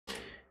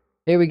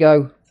Here we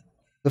go.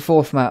 The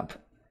fourth map.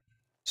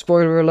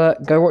 Spoiler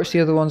alert, go watch the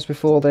other ones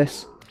before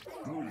this.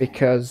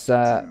 Because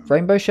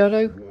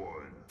RainbowShadow,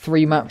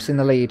 3 maps in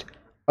the lead.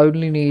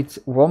 Only needs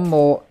 1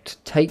 more to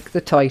take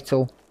the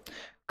title.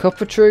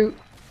 Cupatru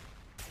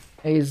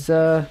is,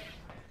 well,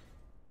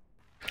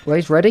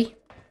 he's ready.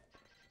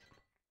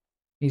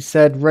 He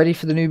said ready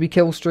for the newbie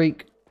kill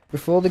streak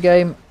before the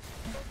game.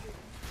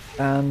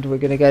 And we're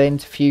going to get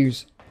into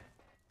Fuse.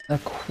 A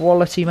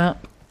quality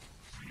map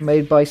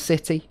made by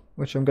City,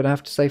 which I'm going to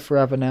have to say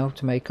forever now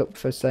to make up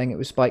for saying it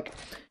was Spike.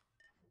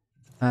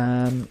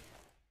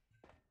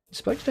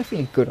 Spike's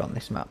definitely good on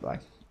this map though.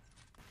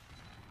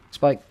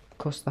 Spike, of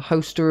course, the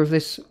hoster of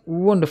this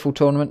wonderful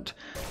tournament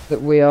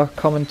that we are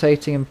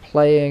commentating and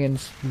playing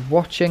and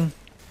watching.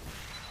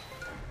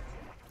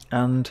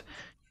 And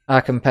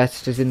our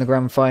competitors in the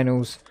grand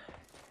finals.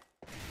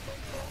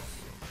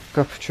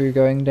 Cupatru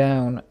going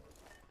down.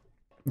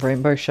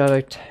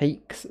 RainbowShadow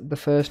takes the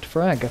first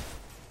frag.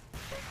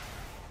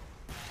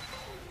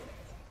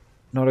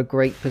 Not a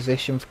great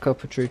position for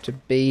Cupatru to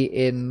be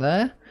in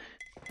there.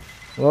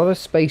 A lot of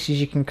spaces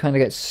you can kind of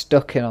get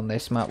stuck in on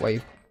this map where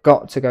you've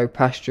got to go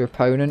past your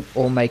opponent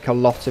or make a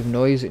lot of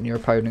noise and your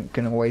opponent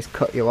can always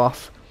cut you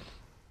off.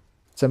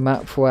 It's a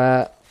map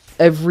where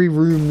every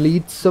room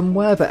leads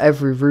somewhere, but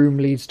every room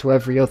leads to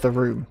every other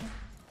room.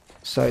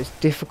 So it's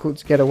difficult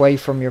to get away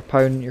from your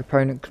opponent. Your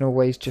opponent can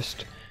always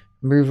just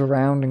move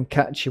around and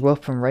catch you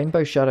up, and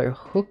RainbowShadow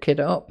hook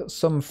it up.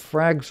 Some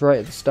frags right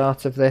at the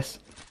start of this.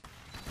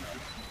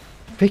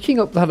 Picking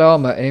up that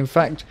armor and in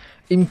fact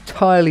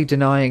entirely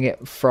denying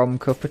it from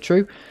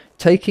Cupatru,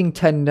 taking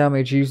 10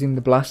 damage using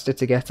the blaster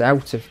to get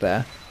out of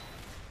there.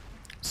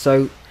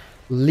 So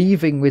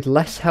leaving with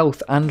less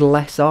health and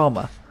less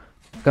armor,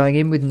 going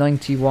in with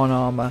 91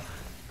 armor,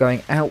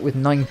 going out with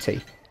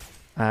 90.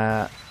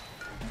 So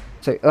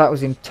that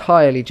was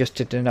entirely just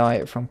to deny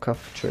it from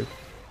Cupatru.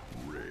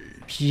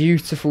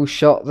 Beautiful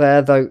shot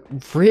there though,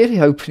 really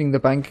opening the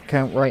bank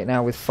account right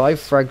now with 5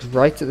 frags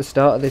right at the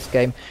start of this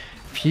game.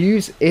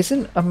 Fuse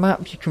isn't a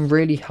map you can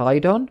really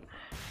hide on,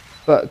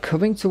 but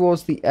coming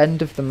towards the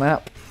end of the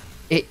map,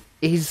 it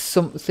is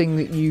something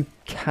that you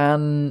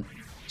can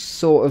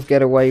sort of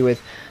get away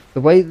with.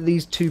 The way that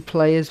these two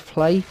players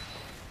play,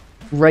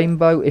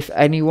 Rainbow, if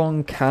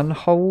anyone can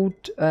hold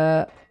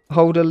a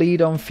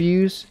lead on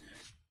Fuse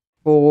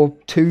for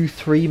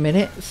 2-3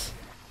 minutes,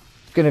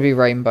 it's going to be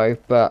Rainbow,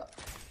 but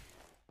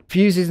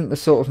Fuse isn't the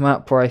sort of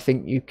map where I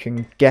think you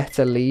can get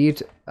a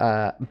lead,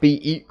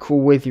 be equal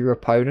with your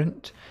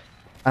opponent,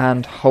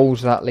 and hold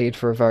that lead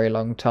for a very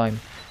long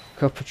time.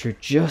 Cupatru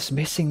just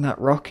missing that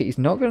rocket. He's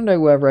not going to know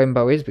where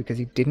Rainbow is because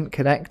he didn't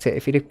connect it.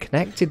 If he'd have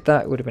connected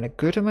that, it would have been a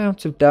good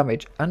amount of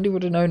damage, and he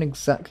would have known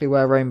exactly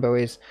where Rainbow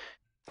is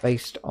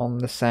based on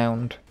the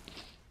sound.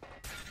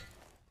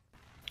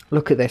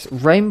 Look at this.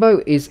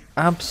 Rainbow is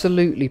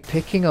absolutely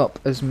picking up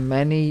as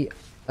many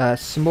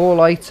small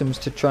items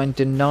to try and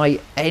deny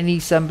any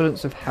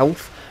semblance of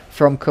health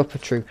from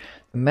Cupatru.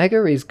 The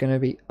Mega is going to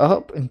be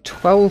up, and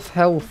 12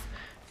 health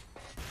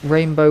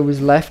Rainbow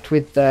was left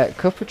with there.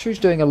 Cupatru's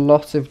doing a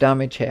lot of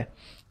damage here,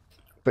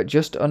 but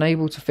just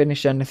unable to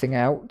finish anything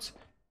out.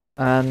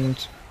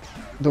 And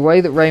the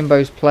way that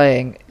Rainbow's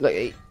playing,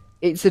 like,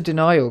 it's a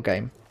denial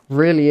game,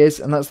 really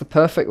is, and that's the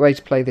perfect way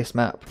to play this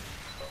map.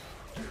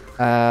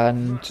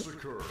 And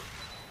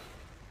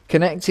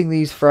connecting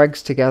these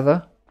frags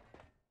together,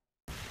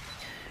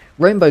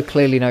 Rainbow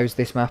clearly knows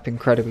this map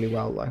incredibly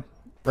well though.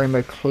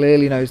 Rainbow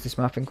clearly knows this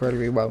map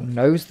incredibly well,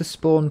 knows the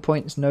spawn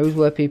points, knows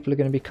where people are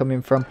going to be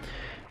coming from,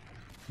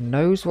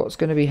 knows what's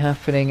going to be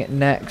happening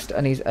next,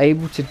 and he's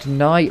able to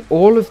deny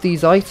all of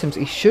these items.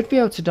 He should be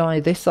able to deny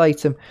this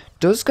item.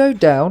 Does go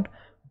down,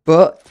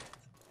 but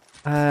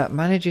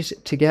manages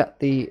to get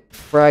the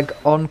frag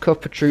on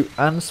Cupatru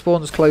and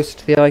spawns closer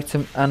to the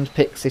item and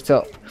picks it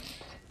up.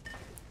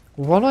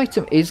 One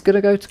item is going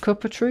to go to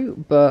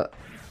Cupatru, but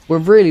we're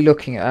really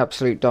looking at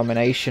absolute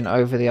domination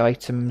over the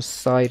items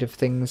side of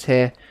things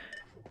here.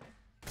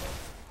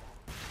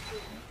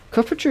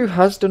 Cupatru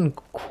has done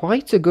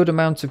quite a good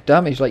amount of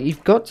damage. Like,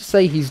 you've got to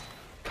say he's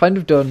kind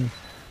of done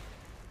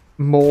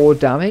more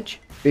damage,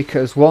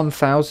 because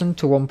 1000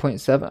 to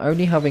 1.7,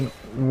 only having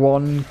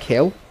 1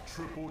 kill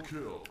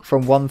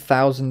from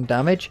 1000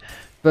 damage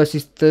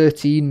versus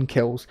 13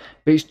 kills.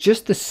 But it's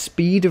just the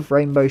speed of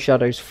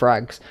RainbowShadow's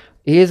frags.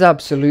 He is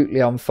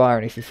absolutely on fire,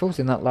 and if he falls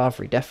in that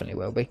lava, he definitely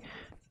will be.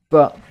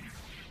 But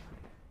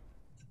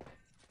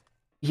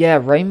yeah,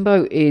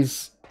 Rainbow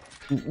is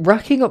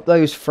racking up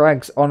those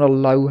frags on a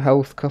low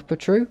health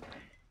Cupatru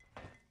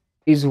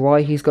is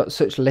why he's got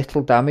such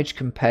little damage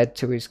compared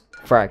to his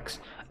frags.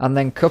 And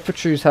then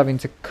Cupatru's having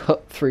to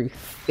cut through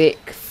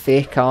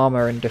thick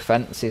armor and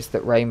defenses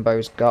that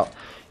Rainbow's got.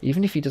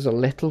 Even if he does a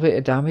little bit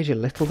of damage, a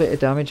little bit of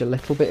damage, a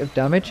little bit of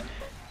damage,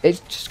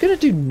 it's just going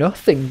to do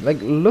nothing. Like,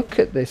 look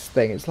at this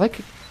thing. It's like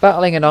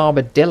battling an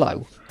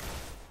armadillo.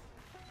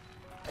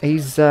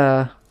 He's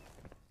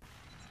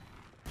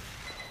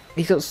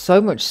he's got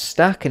so much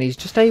stack and he's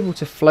just able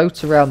to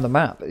float around the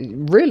map.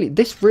 Really,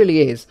 this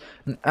really is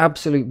an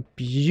absolute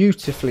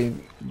beautiful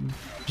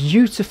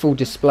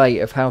display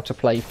of how to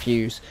play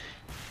Fuse.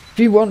 If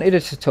you wanted a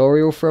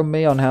tutorial from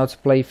me on how to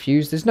play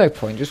Fuse, there's no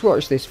point. Just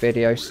watch this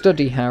video,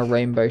 study how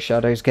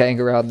RainbowShadow's getting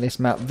around this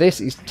map.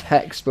 This is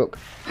textbook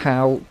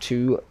how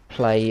to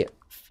play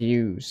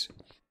Fuse.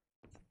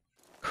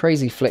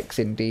 Crazy flicks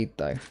indeed,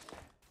 though.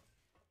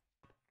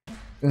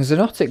 And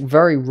Xonotic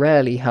very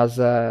rarely has,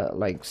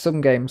 like,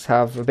 some games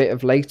have a bit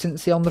of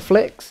latency on the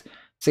flicks.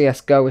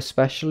 CSGO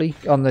especially,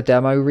 on the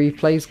demo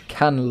replays,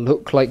 can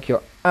look like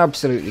you're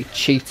absolutely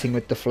cheating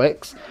with the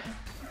flicks.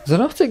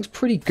 Xonotic's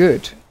pretty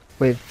good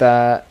with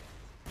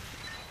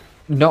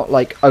not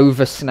like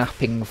over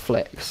snapping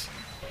flicks.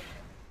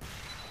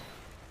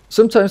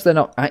 Sometimes they're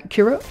not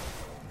accurate,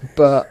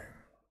 but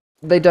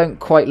they don't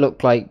quite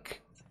look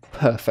like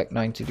perfect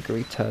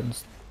 90-degree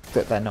turns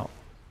that they're not.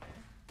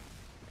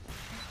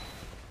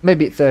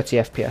 Maybe at 30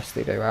 FPS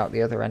they do out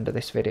the other end of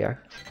this video,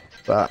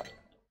 but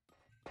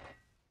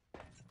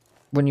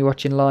when you're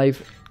watching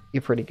live,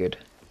 you're pretty good.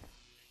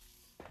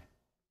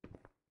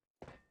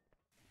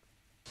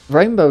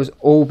 Rainbow's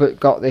all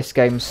but got this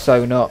game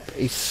sewn up.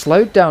 He's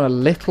slowed down a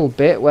little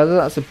bit, whether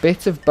that's a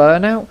bit of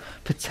burnout.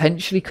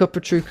 Potentially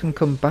Cupatru can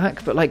come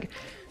back, but like,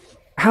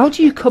 how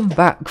do you come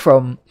back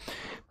from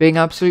being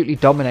absolutely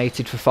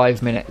dominated for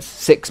 5 minutes,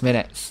 6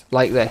 minutes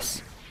like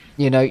this?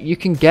 You know, you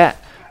can get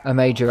a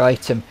major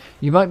item.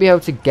 You might be able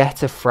to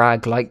get a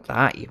frag like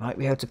that. You might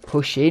be able to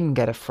push in,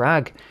 get a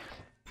frag.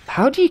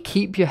 How do you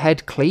keep your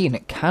head clean?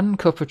 Can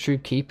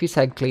Cupatru keep his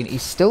head clean?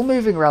 He's still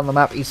moving around the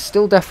map. He's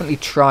still definitely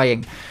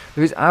trying.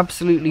 There is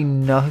absolutely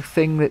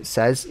nothing that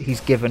says he's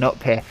given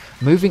up here.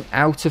 Moving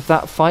out of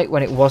that fight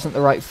when it wasn't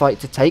the right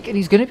fight to take. And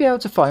he's going to be able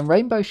to find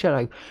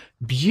RainbowShadow.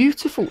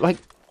 Beautiful. Like,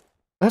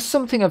 that's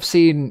something I've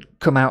seen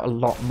come out a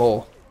lot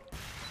more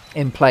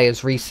in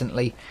players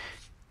recently.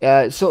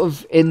 Sort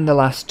of in the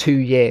last 2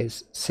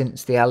 years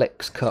since the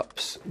Alex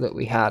Cups that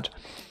we had.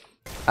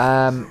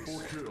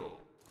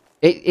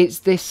 It's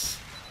this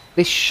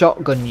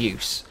shotgun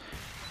use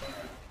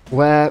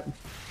where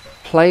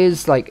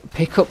players like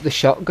pick up the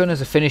shotgun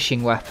as a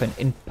finishing weapon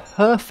in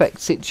perfect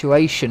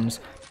situations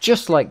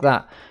just like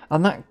that,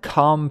 and that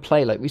calm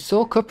play, like we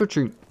saw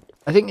Cupatru,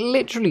 I think,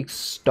 literally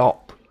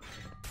stop.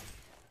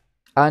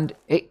 And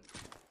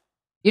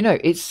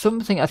it's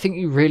something I think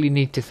you really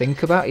need to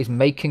think about, is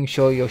making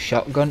sure your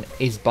shotgun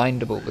is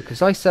bindable,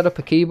 because I set up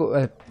a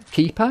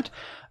keypad,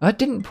 I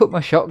didn't put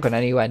my shotgun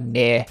anywhere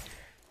near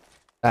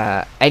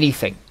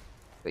anything.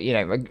 You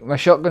know, my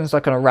shotgun's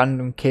like on a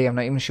random key. I'm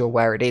not even sure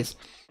where it is.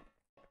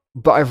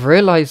 But I've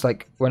realised,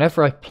 like,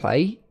 whenever I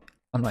play,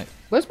 I'm like,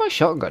 where's my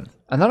shotgun?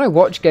 And then I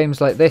watch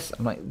games like this.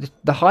 I'm like,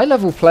 the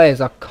high-level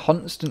players are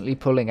constantly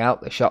pulling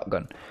out the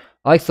shotgun.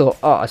 I thought,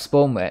 oh, I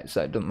spawn with it,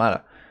 so it doesn't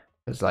matter.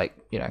 It's like,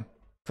 you know,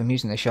 if I'm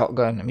using the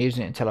shotgun, I'm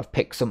using it until I've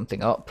picked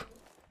something up.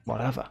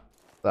 Whatever.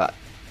 But,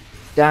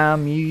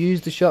 damn, you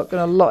use the shotgun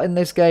a lot in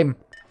this game.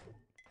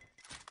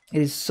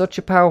 It is such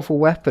a powerful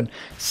weapon.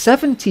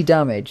 70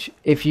 damage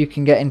if you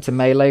can get into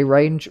melee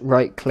range,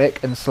 right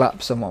click and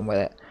slap someone with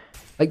it.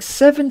 Like,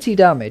 70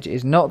 damage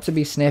is not to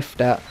be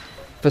sniffed at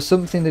for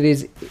something that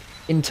is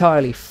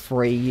entirely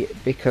free,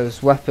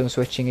 because weapon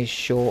switching is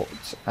short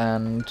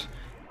and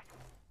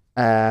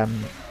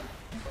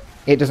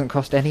it doesn't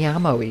cost any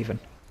ammo even.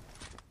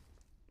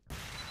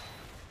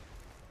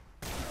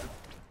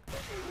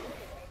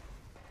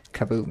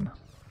 Kaboom.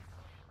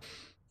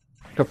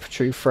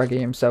 Cupatru fragging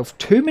himself.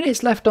 2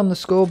 minutes left on the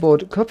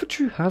scoreboard.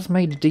 Cupatru has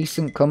made a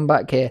decent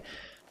comeback here.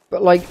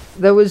 But, like,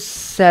 there was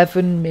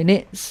 7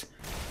 minutes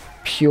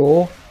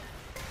pure,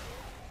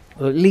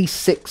 or at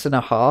least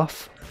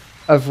 6.5,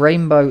 of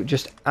Rainbow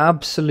just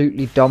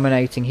absolutely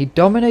dominating. He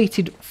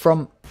dominated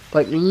from,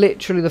 like,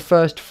 literally the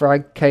first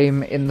frag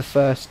came in the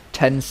first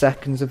 10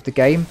 seconds of the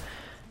game.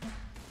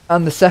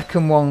 And the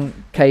second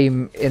one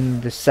came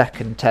in the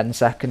second 10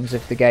 seconds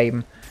of the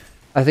game.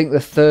 I think the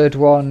third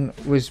one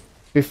was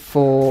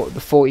before the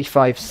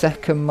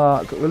 45-second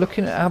mark. We're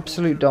looking at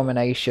absolute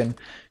domination,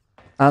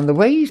 and the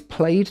way he's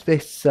played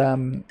this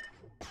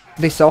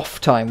this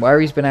off time where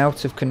he's been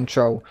out of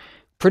control,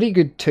 pretty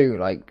good too.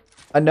 Like,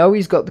 I know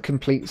he's got the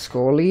complete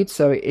score lead,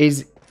 so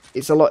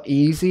it's a lot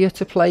easier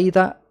to play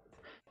that,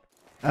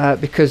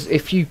 because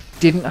if you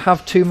didn't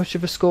have too much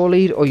of a score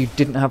lead, or you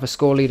didn't have a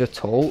score lead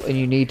at all and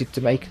you needed to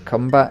make a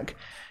comeback,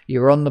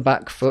 you were on the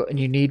back foot and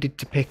you needed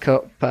to pick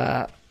up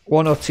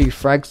 1 or 2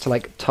 frags to,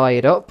 like, tie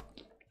it up,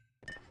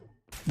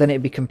 then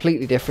it'd be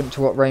completely different to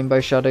what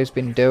RainbowShadow's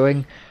been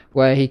doing,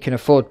 where he can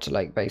afford to,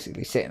 like,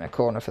 basically sit in a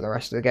corner for the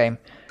rest of the game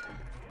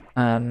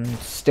and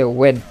still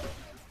win.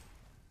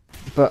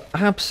 But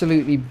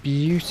absolutely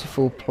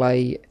beautiful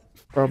play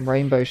from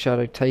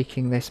RainbowShadow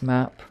taking this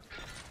map.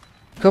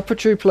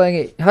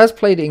 Cupatru has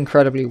played it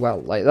incredibly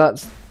well. Like,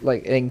 that's,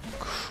 like, an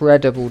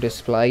incredible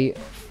display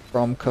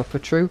from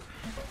Cupatru.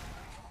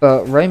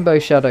 But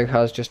RainbowShadow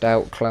has just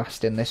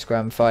outclassed in this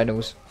grand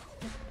finals.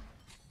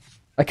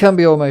 I can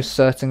be almost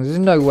certain there's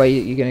no way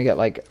you're going to get,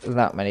 like,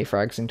 that many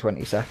frags in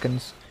 20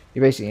 seconds.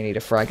 You basically need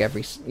a frag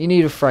every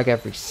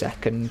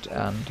second,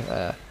 and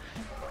that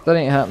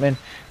ain't happening.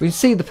 We can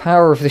see the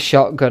power of the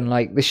shotgun,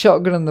 like the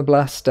shotgun and the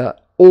blaster,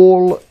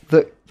 all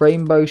that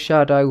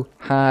RainbowShadow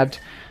had,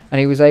 and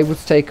he was able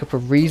to take up a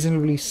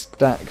reasonably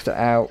stacked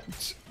out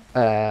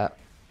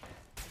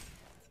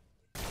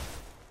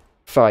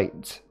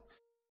fight.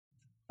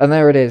 And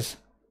there it is.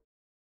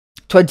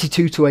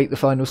 22-8 the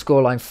final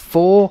scoreline.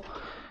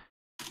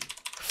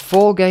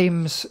 Four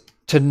games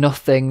to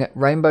nothing.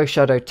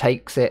 RainbowShadow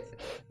takes it.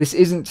 This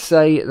isn't to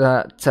say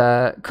that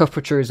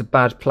Cupatru is a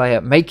bad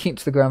player. Making it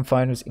to the grand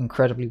finals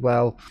incredibly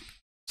well.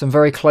 Some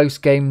very close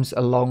games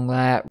along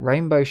there.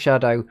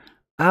 RainbowShadow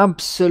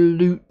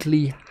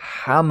absolutely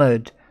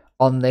hammered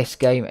on this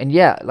game. And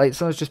yeah, like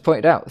someone's just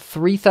pointed out,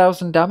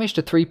 3,000 damage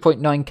to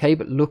 3.9k,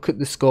 but look at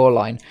the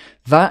scoreline.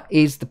 That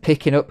is the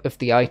picking up of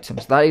the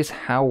items. That is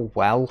how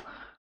well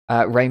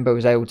Rainbow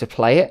was able to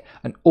play it.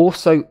 And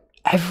also,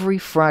 every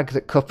frag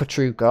that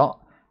Cupatru got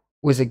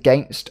was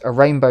against a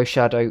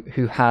RainbowShadow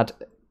who had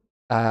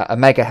a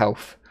mega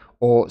health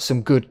or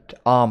some good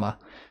armor.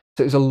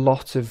 So it was a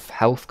lot of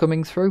health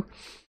coming through.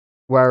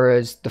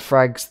 Whereas the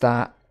frags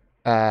that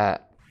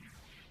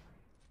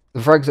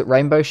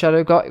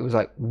RainbowShadow got, it was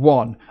like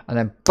one, and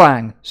then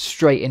bang,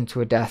 straight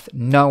into a death.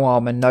 No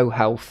armor, no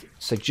health,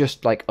 so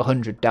just like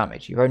 100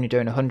 damage. You're only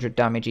doing 100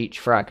 damage each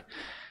frag.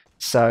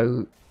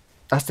 So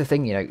that's the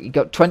thing, you know. You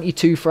got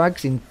 22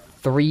 frags in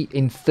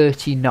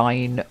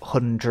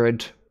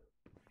 3,900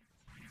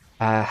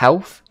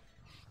 health.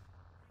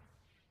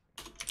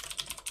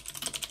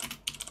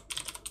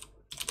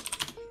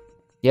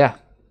 Yeah,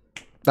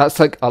 that's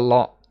like a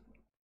lot.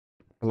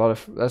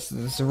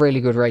 That's a really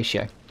good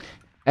ratio.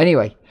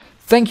 Anyway,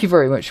 thank you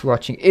very much for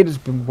watching. It has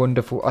been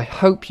wonderful. I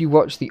hope you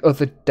watch the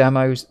other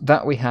demos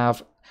that we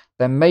have.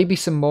 There may be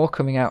some more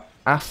coming out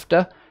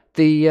after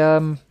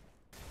the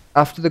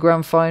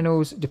grand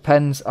finals.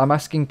 Depends. I'm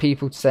asking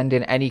people to send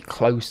in any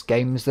close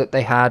games that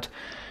they had,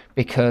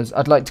 because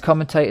I'd like to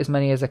commentate as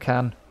many as I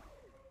can.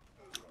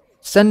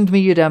 Send me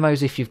your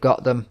demos if you've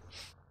got them.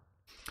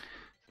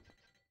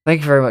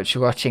 Thank you very much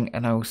for watching,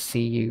 and I will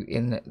see you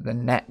in the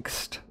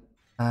next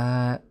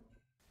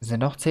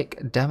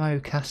Xonotic demo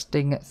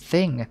casting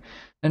thing.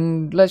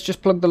 And let's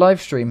just plug the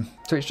live stream,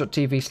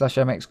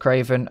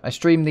 twitch.tv/mxcraven. I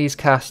stream these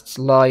casts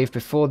live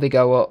before they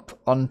go up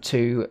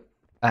onto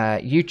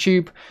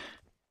YouTube,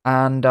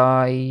 and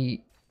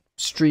I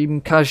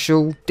stream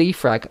casual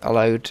defrag a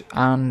load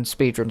and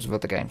speedruns of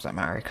other games like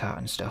Mario Kart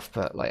and stuff,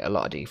 but like a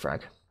lot of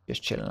defrag,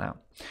 just chilling out.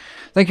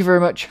 Thank you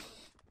very much.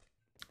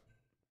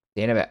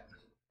 See you in a bit.